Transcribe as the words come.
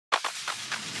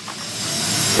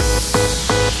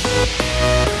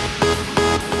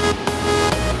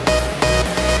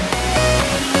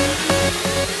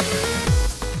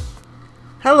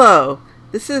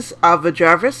This is Ava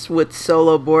Jarvis with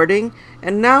Solo Boarding,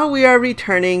 and now we are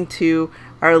returning to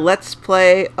our Let's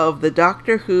Play of the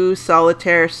Doctor Who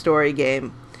Solitaire story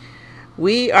game.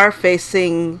 We are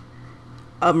facing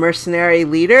a mercenary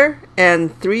leader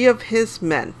and 3 of his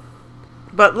men.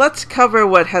 But let's cover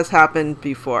what has happened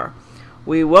before.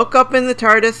 We woke up in the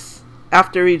TARDIS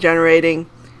after regenerating.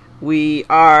 We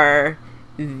are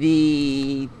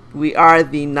the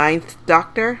 9th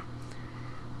Doctor.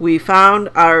 We found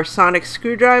our sonic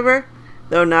screwdriver,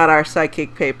 though not our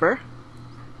psychic paper.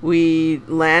 We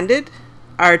landed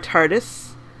our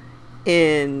TARDIS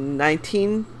in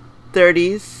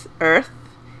 1930s Earth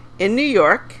in New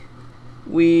York.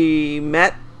 We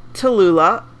met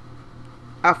Tallulah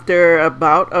after a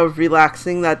bout of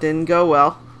relaxing that didn't go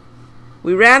well.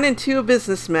 We ran into a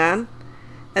businessman,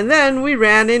 and then we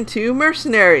ran into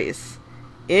mercenaries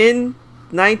in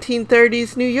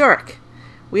 1930s New York.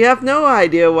 We have no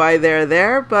idea why they're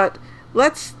there, but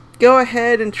let's go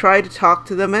ahead and try to talk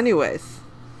to them anyways.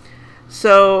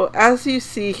 So, as you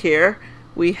see here,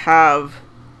 we have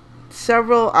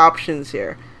several options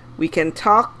here. We can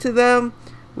talk to them,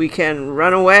 we can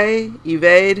run away,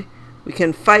 evade, we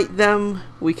can fight them,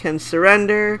 we can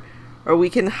surrender, or we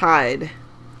can hide.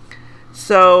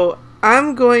 So,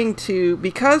 I'm going to,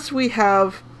 because we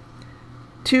have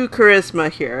 2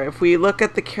 charisma here, if we look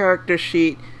at the character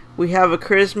sheet, we have a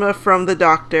charisma from the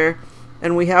Doctor,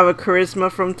 and we have a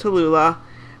charisma from Tallulah.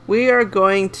 We are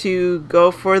going to go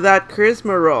for that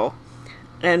charisma roll,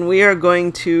 and we are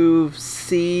going to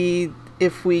see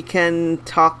if we can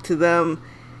talk to them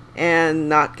and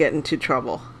not get into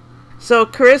trouble. So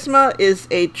charisma is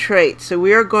a trait, so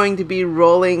we are going to be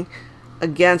rolling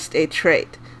against a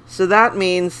trait. So that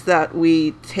means that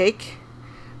we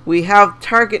have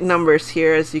target numbers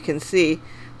here, as you can see.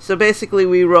 So basically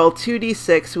we roll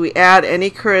 2d6, we add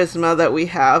any charisma that we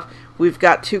have. We've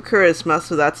got 2 charisma,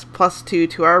 so that's +2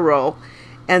 to our roll.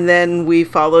 And then we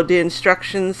follow the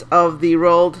instructions of the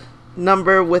rolled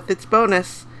number with its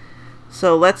bonus.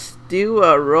 So let's do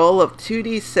a roll of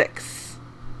 2d6.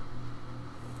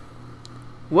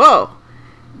 Whoa!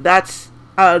 That's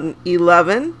an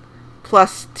 11,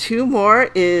 plus 2 more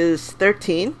is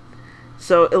 13.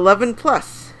 So 11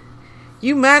 plus.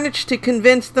 You managed to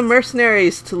convince the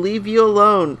mercenaries to leave you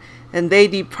alone, and they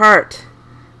depart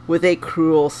with a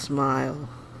cruel smile.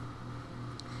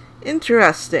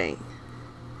 Interesting.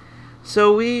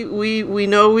 So we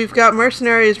know we've got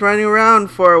mercenaries running around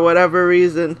for whatever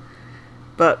reason,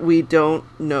 but we don't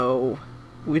know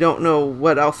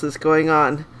what else is going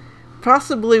on.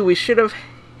 Possibly we should have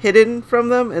hidden from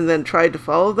them and then tried to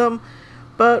follow them,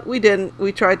 but we didn't.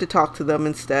 We tried to talk to them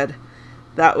instead.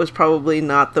 That was probably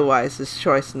not the wisest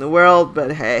choice in the world,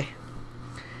 but hey,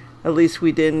 at least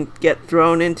we didn't get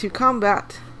thrown into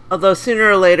combat. Although sooner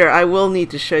or later I will need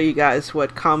to show you guys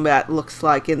what combat looks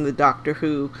like in the Doctor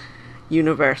Who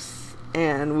universe,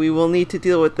 and we will need to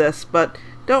deal with this, but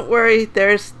don't worry,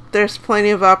 there's plenty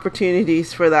of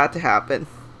opportunities for that to happen.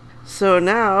 So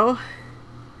now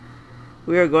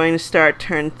we are going to start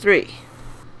turn 3.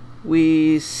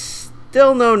 We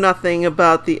still know nothing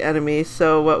about the enemy,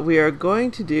 so what we are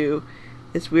going to do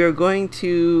is we are going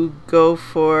to go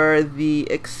for the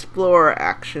Explorer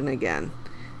action again,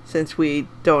 since we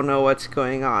don't know what's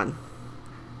going on.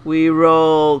 We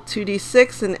roll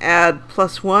 2d6 and add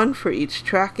 +1 for each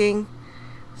tracking.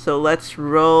 So let's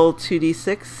roll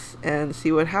 2d6 and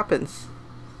see what happens.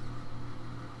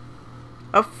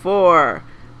 A 4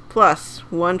 plus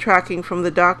 1 tracking from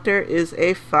the Doctor is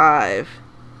a 5.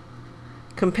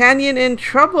 Companion in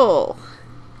trouble!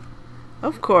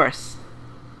 Of course.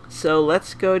 So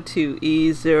let's go to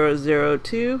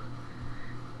E002,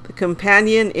 the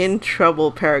companion in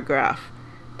trouble paragraph.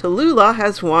 Tallulah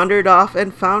has wandered off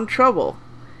and found trouble.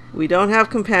 We don't have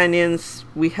companions,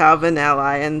 we have an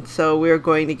ally, and so we're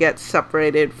going to get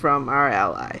separated from our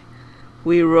ally.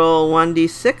 We roll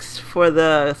 1d6 for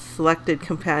the selected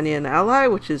companion ally,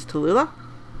 which is Tallulah,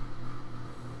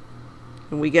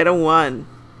 and we get a 1.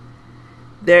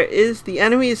 The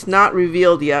enemy is not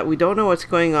revealed yet. We don't know what's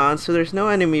going on, so there's no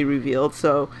enemy revealed.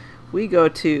 So we go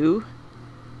to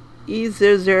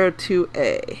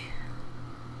E002A.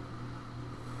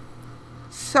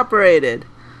 Separated.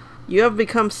 You have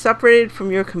become separated from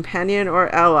your companion or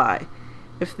ally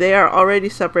if they are already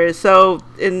separated. So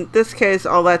in this case,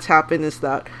 all that's happened is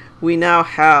that we now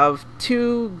have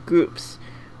 2 groups.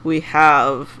 We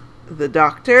have the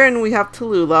Doctor and we have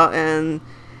Tallulah, and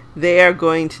they are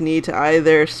going to need to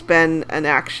either spend an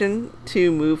action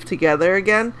to move together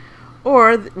again,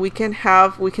 or we can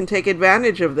take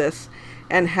advantage of this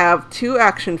and have 2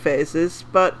 action phases,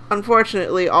 but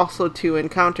unfortunately also 2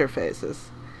 encounter phases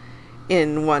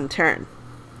in one turn.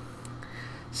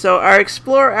 So our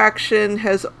explore action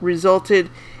has resulted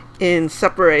in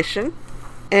separation.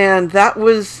 And that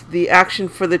was the action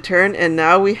for the turn, and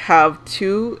now we have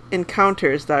 2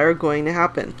 encounters that are going to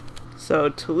happen. So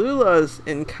Tallulah's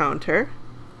encounter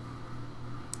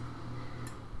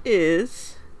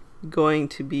is going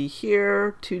to be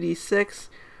here, 2d6.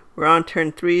 We're on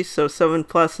turn 3, so 7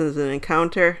 plus is an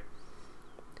encounter.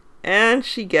 And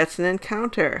she gets an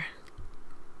encounter,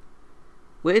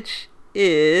 which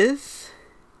is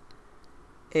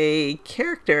a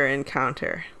character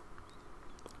encounter.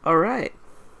 Alright.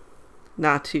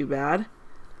 Not too bad.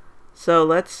 So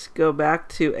let's go back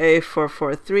to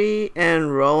A443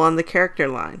 and roll on the character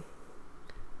line.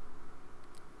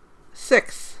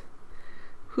 6.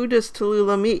 Who does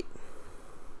Tallulah meet?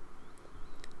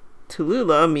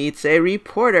 Tallulah meets a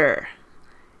reporter.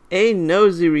 A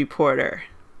nosy reporter.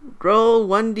 Roll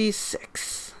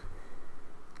 1d6.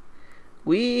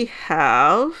 We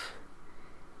have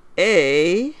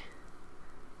a...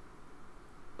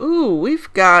 Ooh,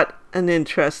 we've got an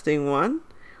interesting one.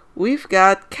 We've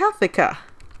got Kathika,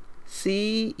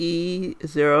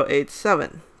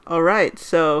 CE087. Alright,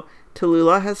 so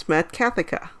Tallulah has met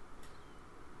Kathika.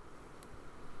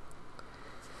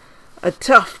 A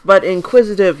tough but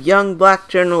inquisitive young black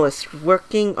journalist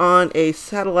working on a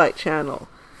satellite channel.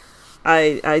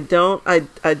 I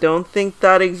don't think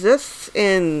that exists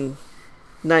in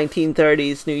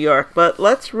 1930s New York, but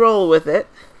let's roll with it.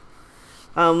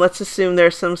 Let's assume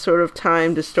there's some sort of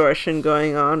time distortion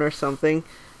going on or something.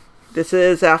 This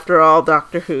is, after all,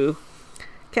 Doctor Who.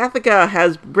 Kathika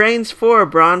has brains 4,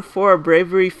 brawn 4,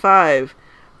 bravery 5,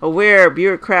 aware,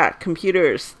 bureaucrat,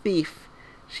 computers, thief.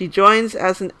 She joins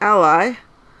as an ally,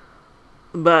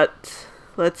 but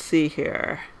let's see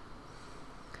here.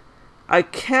 I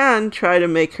can try to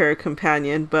make her a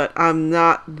companion, but I'm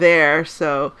not there,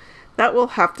 so that will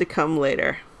have to come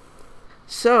later.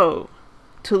 So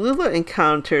Tallulah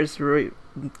encounters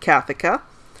Kathika,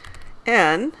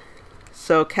 and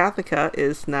so Kathika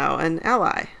is now an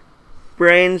ally.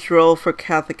 Brains roll for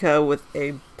Kathika with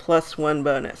a +1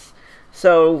 bonus.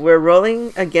 So we're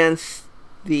rolling against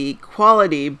the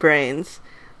quality brains,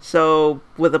 so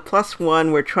with a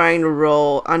 +1 we're trying to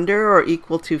roll under or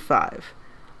equal to 5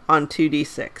 on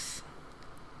 2d6.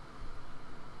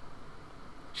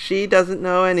 She doesn't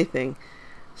know anything,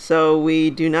 so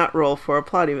we do not roll for a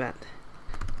plot event.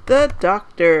 The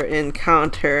Doctor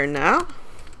encounter now.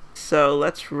 So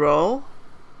let's roll.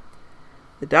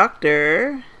 The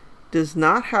Doctor does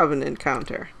not have an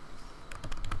encounter.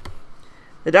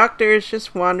 The Doctor is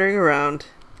just wandering around.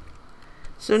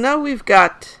 So now we've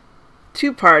got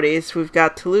 2 parties. We've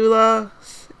got Tallulah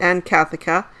and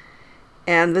Kathika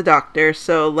and the Doctor.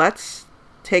 So let's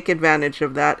take advantage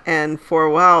of that and for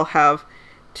a while have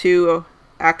 2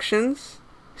 actions,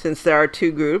 since there are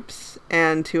 2 groups,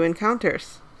 and 2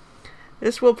 encounters.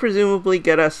 This will presumably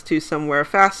get us to somewhere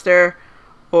faster,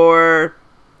 or,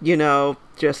 you know,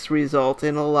 just result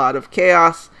in a lot of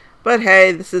chaos. But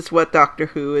hey, this is what Doctor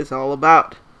Who is all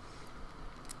about.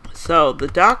 So, the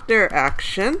Doctor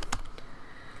action.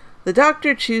 The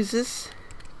Doctor chooses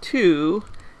to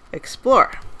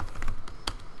explore.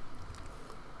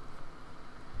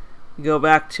 We go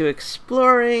back to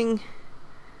exploring.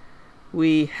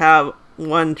 We have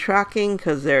 1 tracking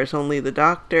because there's only the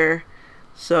Doctor.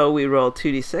 So we roll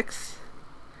 2d6.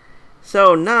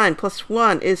 So 9 plus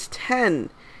 1 is 10.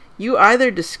 You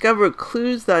either discover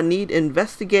clues that need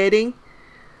investigating,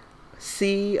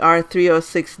 see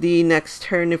R306D next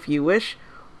turn if you wish,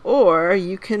 or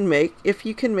you can make, if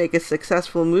you can make a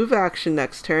successful move action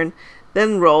next turn,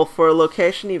 then roll for a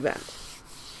location event.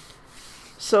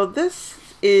 So this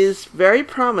is very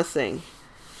promising.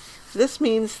 This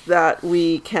means that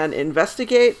we can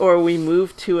investigate or we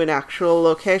move to an actual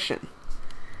location,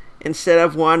 instead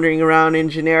of wandering around in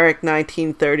generic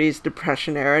 1930s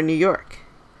Depression-era New York.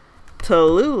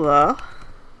 Tallulah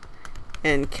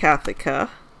and Kathika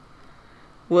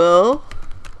will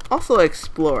also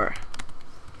explore.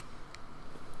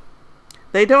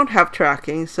 They don't have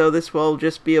tracking, so this will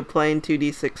just be a plain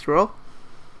 2d6 roll.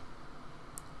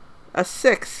 A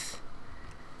 6.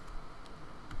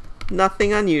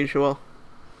 Nothing unusual.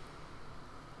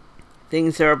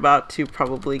 Things are about to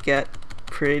probably get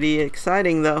pretty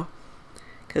exciting though,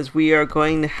 because we are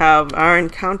going to have our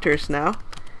encounters now.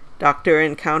 Doctor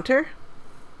encounter.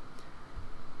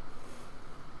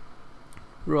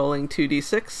 Rolling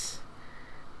 2d6.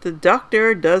 The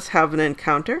Doctor does have an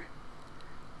encounter,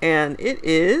 and it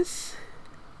is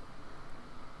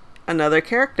another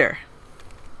character.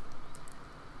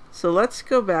 So let's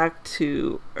go back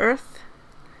to Earth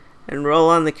and roll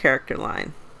on the character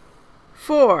line.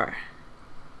 4.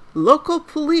 Local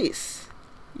police.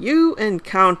 You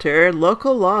encounter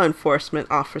local law enforcement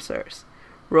officers.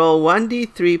 Roll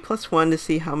 1d3 plus 1 to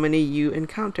see how many you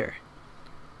encounter.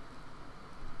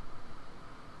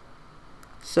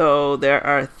 So there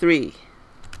are 3.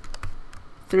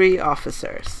 3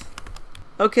 officers.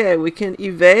 Okay, we can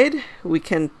evade, we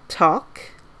can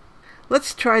talk.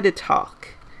 Let's try to talk.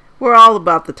 We're all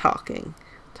about the talking.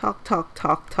 Talk, talk,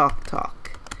 talk, talk,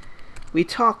 talk. We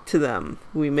talk to them.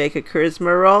 We make a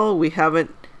charisma roll. We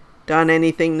haven't done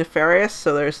anything nefarious,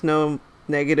 so there's no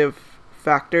negative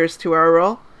factors to our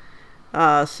roll.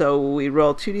 So we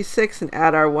roll 2d6 and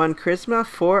add our 1 charisma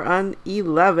for an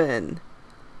 11.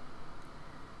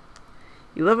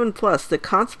 11 plus. The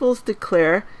constables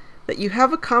declare that you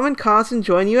have a common cause and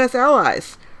join you as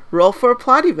allies. Roll for a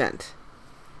plot event.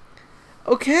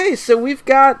 Okay, so we've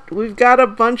got a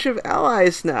bunch of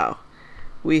allies now.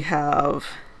 We have,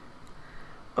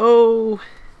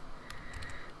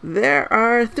 there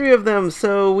are 3 of them.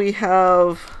 So we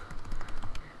are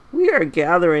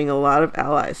gathering a lot of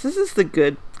allies. This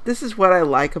is what I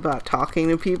like about talking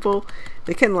to people.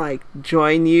 They can like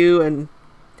join you and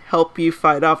help you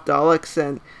fight off Daleks,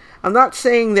 and I'm not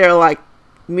saying they're like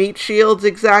meat shields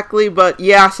exactly, but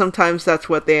yeah, sometimes that's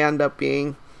what they end up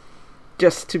being,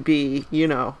 just to be, you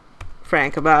know,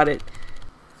 frank about it.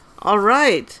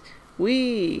 Alright,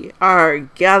 we are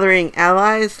gathering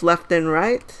allies left and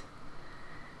right.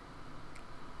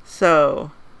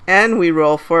 So, and we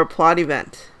roll for a plot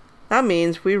event. That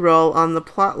means we roll on the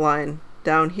plot line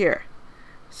down here.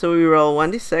 So we roll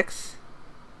 1d6.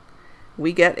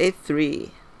 We get a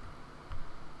 3.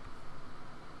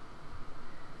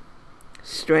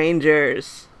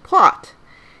 Strangers. Plot.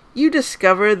 You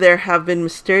discover there have been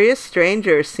mysterious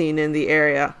strangers seen in the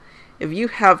area. If you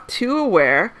have 2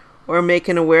 aware, or make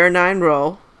an aware 9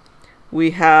 roll,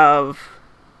 we have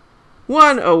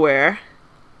 1 aware.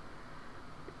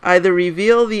 Either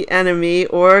reveal the enemy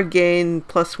or gain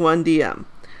 +1 DM.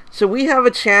 So we have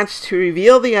a chance to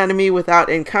reveal the enemy without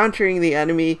encountering the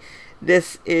enemy.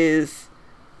 This is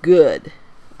good.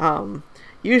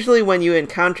 Usually when you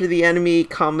encounter the enemy,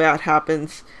 combat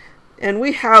happens, and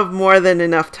we have more than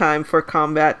enough time for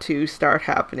combat to start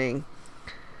happening.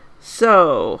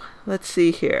 So, let's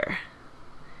see here.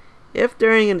 If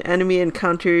during an enemy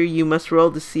encounter you must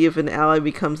roll to see if an ally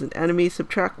becomes an enemy,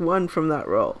 subtract 1 from that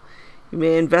roll. You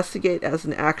may investigate as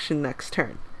an action next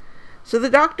turn. So the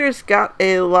Doctor's got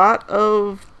a lot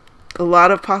of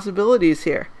possibilities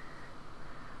here.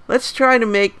 Let's try to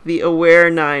make the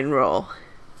aware 9 roll.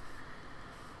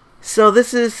 So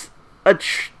this is a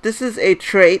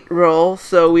trait roll,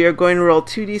 so we are going to roll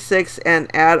 2d6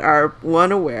 and add our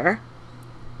 1 aware.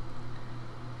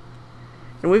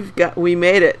 And we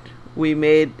made it. We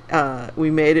made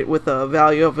it with a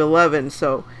value of 11,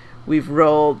 so we've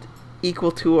rolled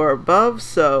equal to or above,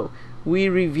 so we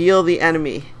reveal the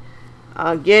enemy.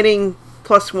 Getting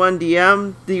 +1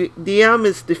 DM. The DM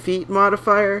is defeat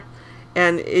modifier,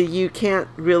 and you can't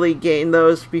really gain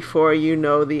those before you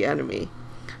know the enemy.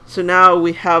 So now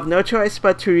we have no choice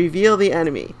but to reveal the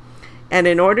enemy. And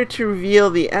in order to reveal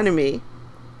the enemy,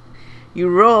 you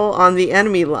roll on the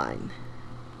enemy line.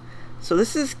 So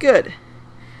this is good.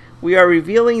 We are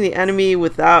revealing the enemy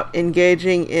without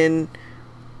engaging in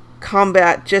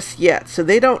combat just yet. So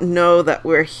they don't know that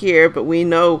we're here, but we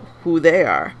know who they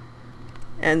are.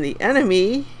 And the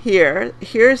enemy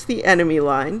here's the enemy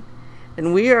line.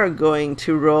 And we are going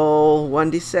to roll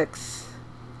 1d6.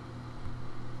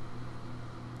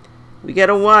 We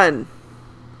get a 1.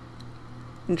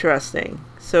 Interesting.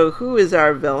 So who is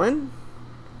our villain?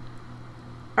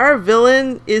 Our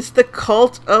villain is the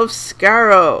Cult of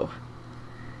Scarrow,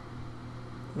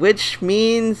 which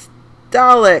means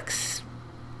Daleks.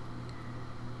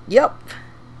 Yup.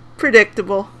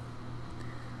 Predictable.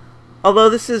 Although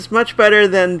this is much better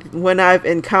than when I've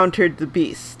encountered the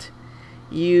beast.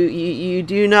 You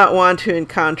do not want to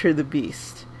encounter the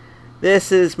beast.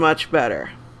 This is much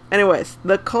better. Anyways,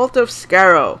 the Cult of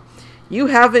Scarrow. You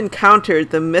have encountered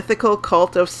the mythical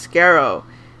Cult of Scarrow.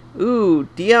 Ooh,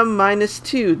 DM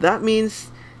 -2. That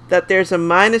means that there's a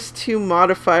 -2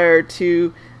 modifier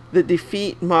to the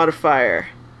defeat modifier.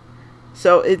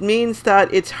 So it means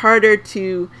that it's harder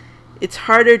to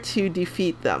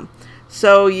defeat them.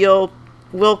 So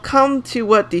we'll come to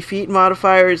what defeat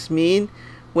modifiers mean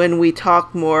when we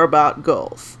talk more about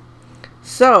goals.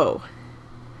 So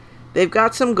they've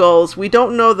got some goals. We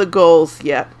don't know the goals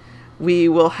yet. We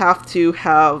will have to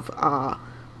have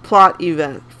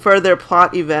further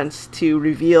plot events to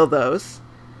reveal those.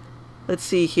 Let's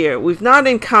see here. We've not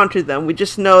encountered them. We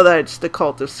just know that it's the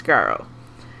Cult of Scarrow.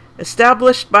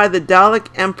 Established by the Dalek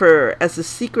Emperor as a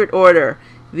secret order,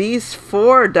 These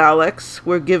 4 Daleks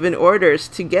were given orders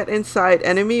to get inside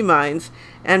enemy minds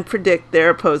and predict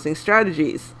their opposing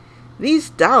strategies.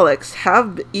 These Daleks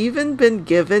have even been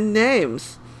given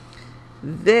names.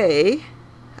 They,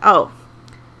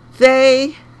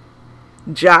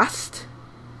 Just,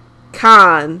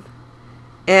 Khan,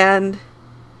 and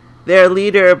their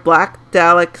leader, Black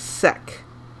Dalek Sek.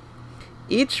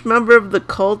 Each member of the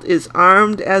cult is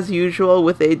armed as usual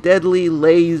with a deadly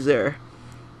laser.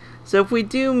 So if we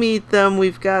do meet them,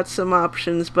 we've got some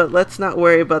options, but let's not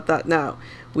worry about that now.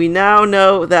 We now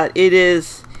know that it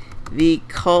is the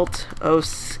Cult of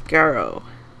Scarrow.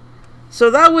 So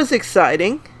that was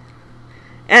exciting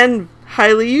and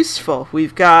highly useful.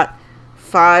 We've got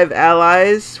 5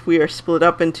 allies. We are split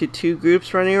up into 2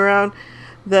 groups running around.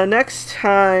 The next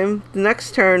turn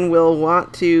we'll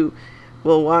want to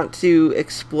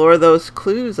explore those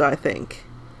clues, I think,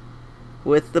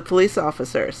 with the police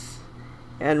officers,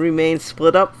 and remain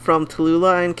split up from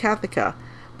Tallulah and Kathika.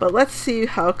 But let's see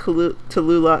how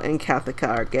Tallulah and Kathika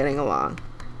are getting along.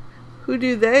 Who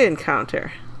do they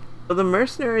encounter? So the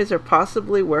mercenaries are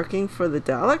possibly working for the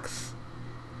Daleks?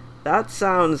 That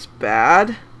sounds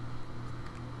bad.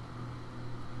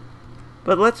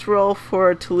 But let's roll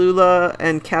for Tallulah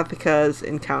and Kathika's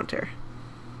encounter.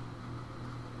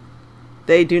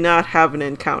 They do not have an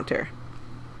encounter.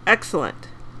 Excellent.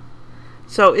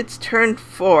 So it's turn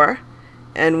 4,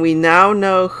 and we now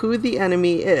know who the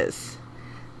enemy is.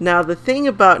 Now the thing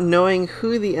about knowing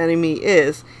who the enemy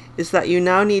is that you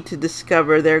now need to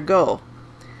discover their goal.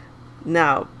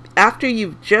 Now, after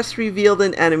you've just revealed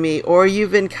an enemy, or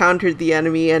you've encountered the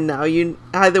enemy, and now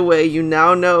either way you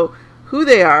now know who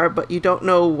they are, but you don't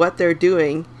know what they're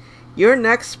doing, your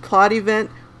next plot event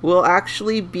will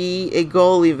actually be a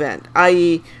goal event,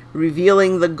 i.e.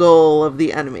 revealing the goal of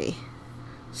the enemy.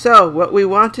 So what we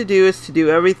want to do is to do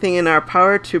everything in our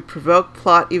power to provoke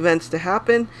plot events to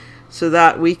happen, so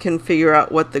that we can figure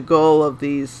out what the goal of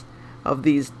these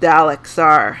Daleks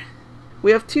are.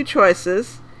 We have 2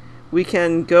 choices. We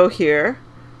can go here,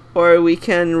 or we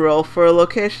can roll for a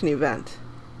location event.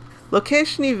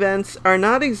 Location events are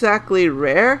not exactly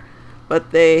rare,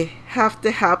 but they have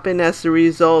to happen as a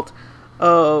result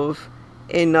of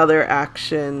another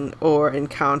action or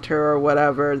encounter or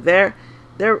whatever.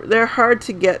 They're hard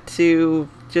to get to,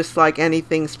 just like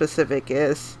anything specific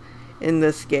is in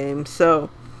this game. So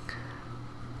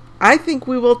I think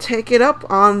we will take it up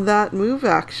on that move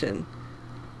action.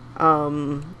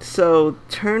 So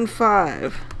turn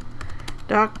 5,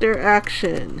 Doctor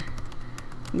action,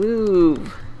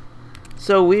 move.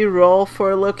 So we roll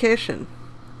for a location.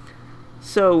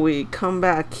 So we come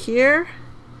back here,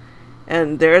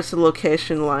 and there's a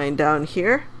location lying down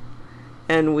here,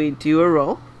 and we do a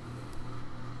roll,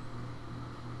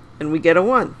 and we get a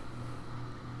 1.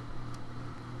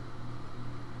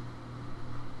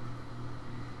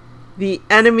 The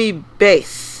enemy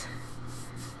base.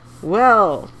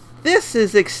 Well, this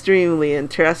is extremely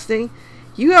interesting.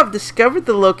 You have discovered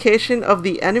the location of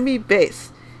the enemy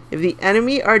base. If the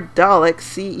enemy are Daleks,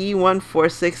 see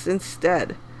E146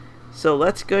 instead. So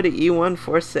let's go to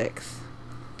E146.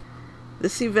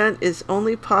 This event is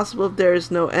only possible if there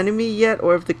is no enemy yet,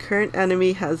 or if the current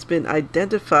enemy has been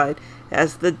identified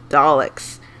as the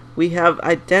Daleks. We have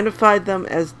identified them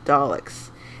as Daleks.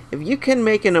 If you can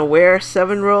make an aware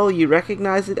 7 roll, you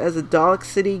recognize it as a Dalek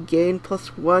city, gain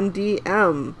 +1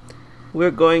 DM.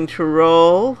 We're going to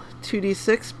roll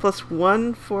 2d6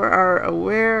 +1 for our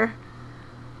aware,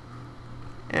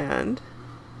 and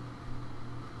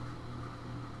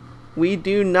we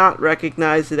do not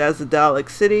recognize it as a Dalek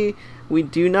city. We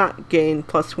do not gain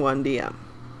 +1 DM.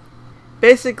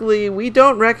 Basically, we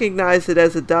don't recognize it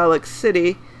as a Dalek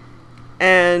city,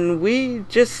 and we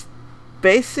just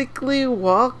basically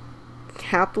walk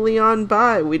happily on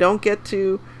by. We don't get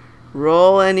to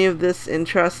roll any of this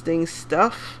interesting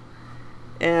stuff,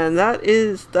 and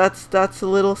that's a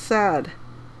little sad.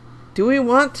 Do we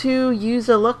want to use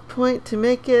a luck point to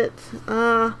make it?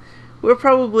 We're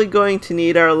probably going to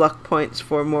need our luck points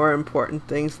for more important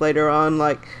things later on,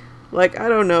 like I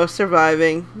don't know,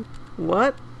 surviving.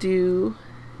 What do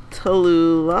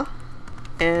Tallulah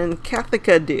and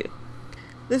Kathika do?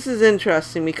 This is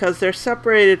interesting because they're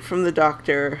separated from the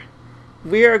Doctor.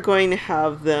 We are going to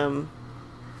have them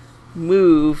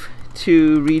move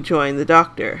to rejoin the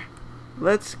Doctor.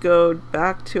 Let's go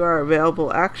back to our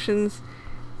available actions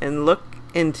and look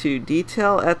into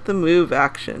detail at the move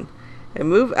action. A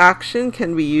move action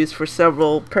can be used for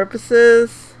several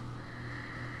purposes.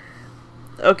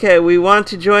 Okay, we want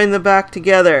to join them back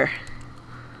together.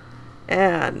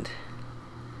 And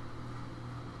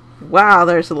wow,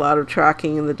 there's a lot of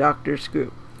tracking in the Doctor's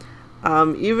group.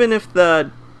 Even if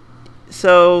the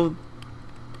So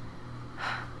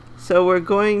we're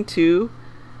going to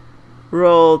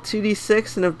roll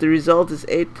 2d6, and if the result is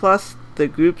 8+, the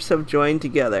groups have joined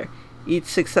together. Each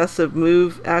successive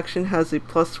move action has a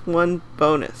 +1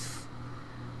 bonus.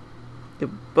 If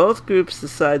both groups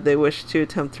decide they wish to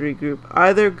attempt to regroup,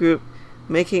 either group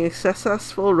making a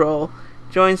successful roll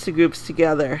joins the groups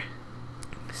together.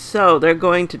 So they're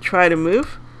going to try to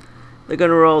move. They're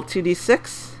going to roll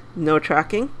 2d6, no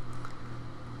tracking.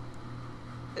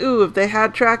 Ooh, if they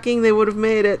had tracking, they would have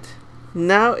made it.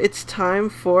 Now it's time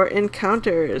for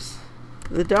encounters.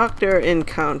 The Doctor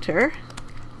encounter.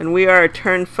 And we are at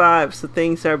turn 5, so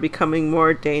things are becoming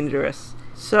more dangerous.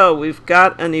 So we've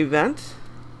got an event.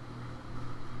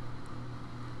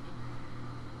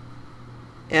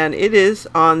 And it is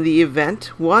on the event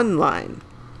 1 line.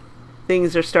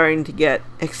 Things are starting to get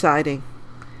exciting.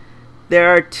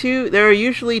 There are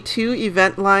usually 2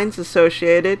 event lines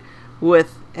associated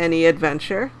with any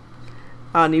adventure.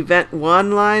 An event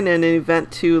 1 line and an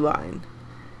event 2 line.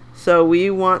 So we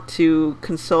want to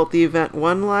consult the event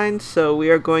 1 line, so we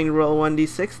are going to roll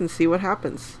 1d6 and see what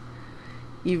happens.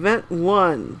 Event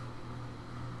 1.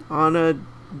 On a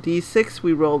d6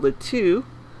 we rolled a 2.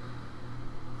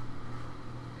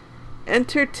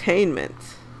 Entertainment.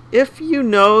 If you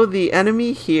know the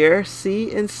enemy here, see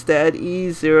instead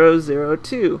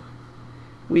E002.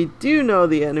 We do know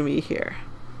the enemy here.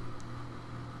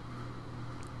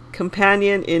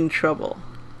 Companion in trouble.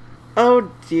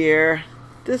 Oh dear.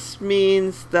 This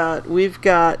means that we've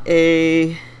got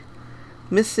a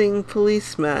missing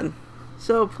policeman.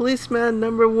 So policeman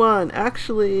number 1.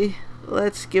 Actually,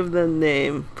 let's give them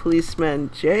name. Policeman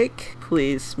Jake,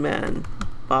 Policeman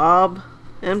Bob,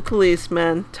 and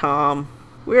Policeman Tom.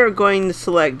 We are going to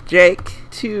select Jake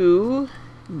to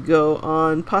go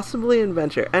on possibly an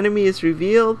adventure. Enemy is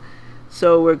revealed,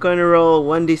 so we're going to roll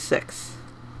 1d6.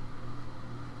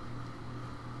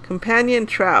 Companion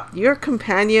trapped. Your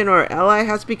companion or ally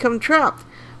has become trapped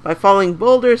by falling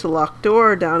boulders, a locked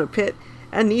door, or down a pit,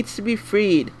 and needs to be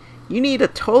freed. You need a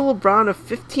total brawn of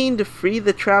 15 to free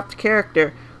the trapped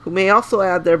character, who may also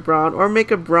add their brawn or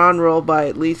make a brawn roll by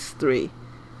at least 3.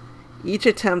 Each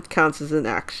attempt counts as an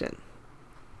action.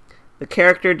 The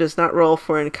character does not roll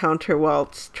for an encounter while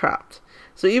it's trapped.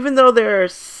 So even though they're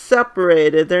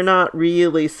separated, they're not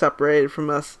really separated from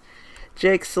us.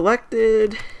 Jake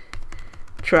selected.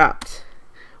 Trapped.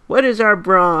 What is our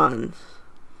brawn?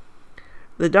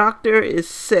 The Doctor is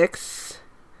 6,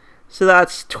 so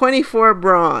that's 24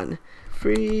 brawn.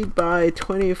 Freed by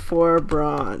 24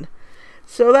 brawn.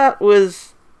 So that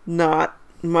was not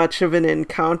much of an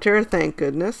encounter, thank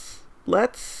goodness.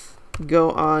 Let's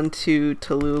go on to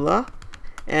Tallulah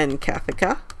and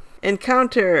Kathika.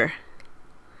 Encounter.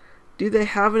 Do they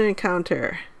have an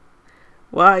encounter?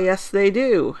 Why, yes they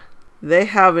do. They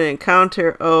have an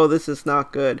encounter. Oh, this is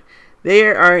not good. They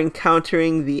are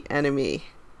encountering the enemy.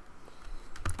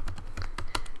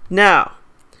 Now,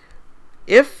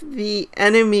 if the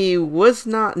enemy was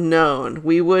not known,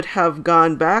 we would have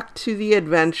gone back to the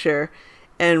adventure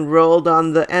and rolled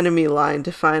on the enemy line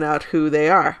to find out who they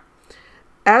are.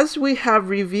 As we have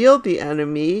revealed the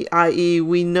enemy, i.e.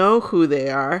 we know who they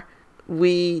are,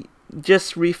 we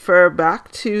just refer back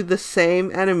to the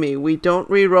same enemy. We don't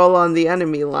re-roll on the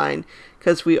enemy line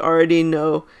because we already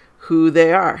know who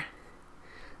they are.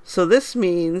 So this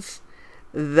means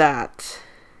that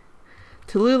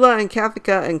Tallulah and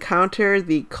Kathika encounter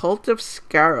the Cult of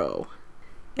Scarrow.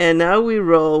 And now we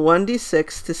roll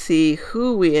 1d6 to see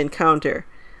who we encounter.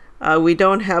 We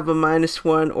don't have a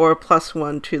 -1 or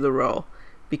 +1 to the roll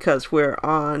because we're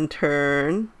on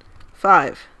turn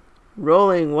 5.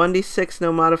 Rolling 1d6,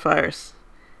 no modifiers.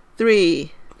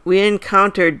 3. We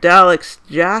encounter Daleks,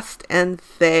 Jast, and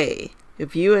Thay.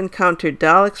 If you encounter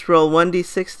Daleks, roll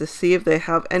 1d6 to see if they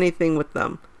have anything with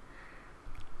them.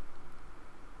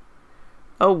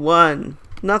 A 1.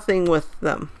 Nothing with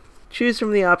them. Choose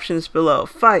from the options below.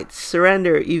 Fight,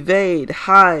 surrender, evade,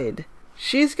 hide.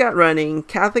 She's got running.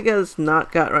 Kathika's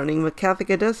not got running, but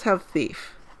Kathika does have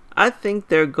thief. I think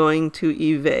they're going to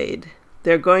evade.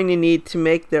 They're going to need to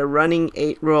make their running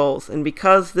 8 rolls. And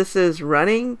because this is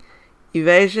running,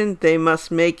 evasion, they must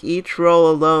make each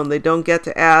roll alone. They don't get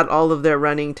to add all of their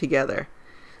running together.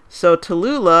 So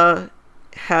Tallulah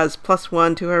has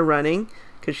 +1 to her running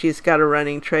because she's got a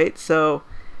running trait. So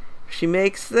if she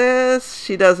makes this,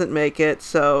 she doesn't make it.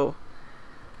 So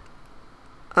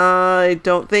I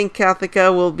don't think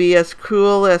Kathika will be as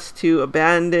cruel as to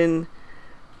abandon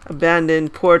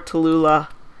poor Tallulah.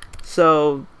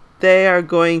 So they are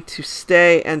going to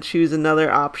stay and choose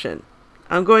another option.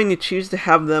 I'm going to choose to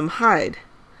have them hide.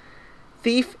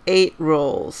 Thief 8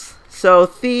 rolls. So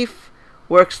Thief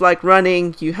works like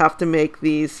running. You have to make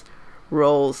these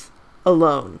rolls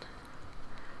alone.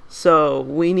 So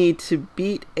we need to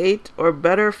beat 8 or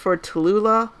better for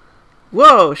Tallulah.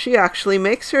 Whoa, she actually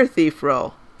makes her thief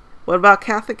roll. What about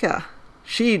Kathika?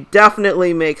 She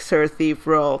definitely makes her thief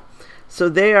roll. So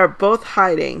they are both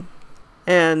hiding.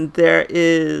 And there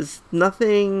is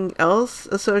nothing else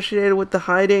associated with the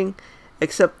hiding,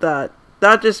 except that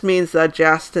just means that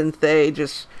Jast and Thay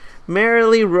just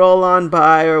merrily roll on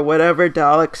by, or whatever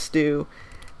Daleks do,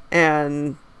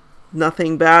 and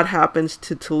nothing bad happens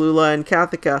to Tallulah and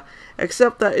Kathika,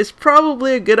 except that it's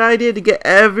probably a good idea to get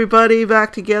everybody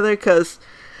back together, because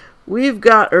we've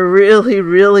got a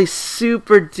really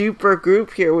super duper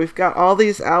group here. We've got all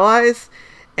these allies,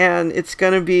 and it's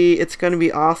gonna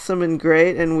be awesome and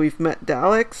great, and we've met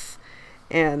Daleks,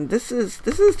 and this is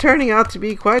turning out to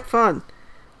be quite fun.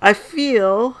 I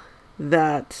feel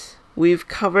that we've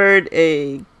covered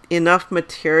enough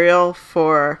material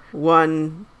for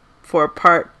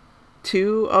part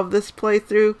 2 of this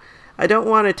playthrough. I don't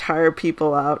want to tire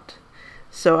people out,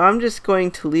 so I'm just going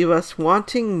to leave us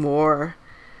wanting more.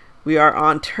 We are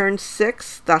on turn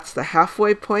 6. That's the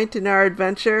halfway point in our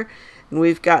adventure, and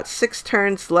we've got 6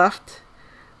 turns left.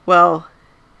 Well,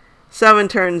 7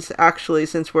 turns actually,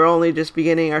 since we're only just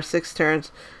beginning our 6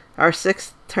 turns. Our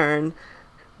 6th turn,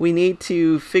 we need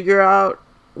to figure out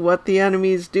what the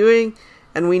enemy is doing,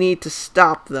 and we need to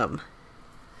stop them.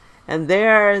 And they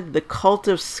are the cult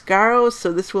of Scaros,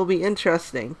 so this will be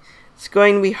interesting. It's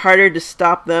going to be harder to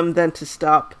stop them than to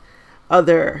stop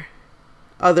other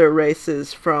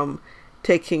races from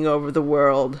taking over the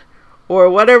world, or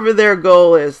whatever their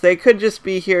goal is. They could just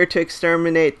be here to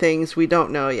exterminate things, we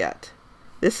don't know yet.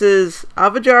 This is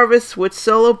Ava Jarvis with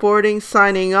Solo Boarding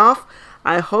signing off.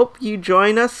 I hope you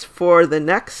join us for the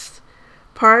next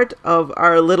part of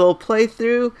our little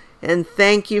playthrough, and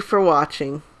thank you for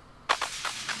watching.